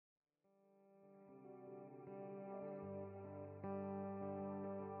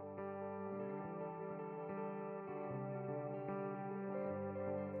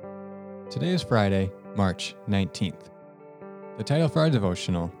Today is Friday, March 19th. The title for our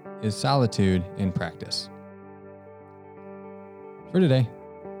devotional is Solitude in Practice. For today,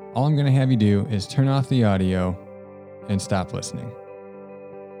 all I'm going to have you do is turn off the audio and stop listening.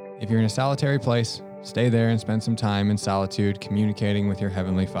 If you're in a solitary place, stay there and spend some time in solitude communicating with your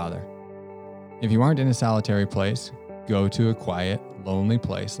Heavenly Father. If you aren't in a solitary place, go to a quiet, lonely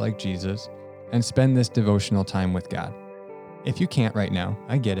place like Jesus and spend this devotional time with God. If you can't right now,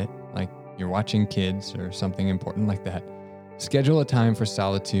 I get it, like you're watching kids or something important like that. Schedule a time for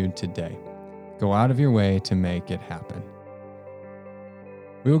solitude today. Go out of your way to make it happen.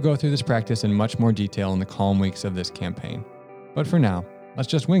 We will go through this practice in much more detail in the calm weeks of this campaign. But for now, let's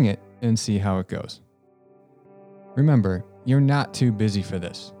just wing it and see how it goes. Remember, you're not too busy for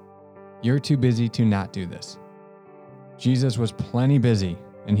this. You're too busy to not do this. Jesus was plenty busy,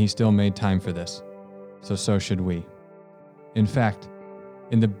 and he still made time for this. So should we. In fact,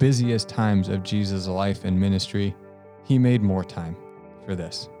 in the busiest times of Jesus' life and ministry, he made more time for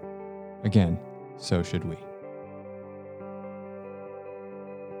this. Again, so should we.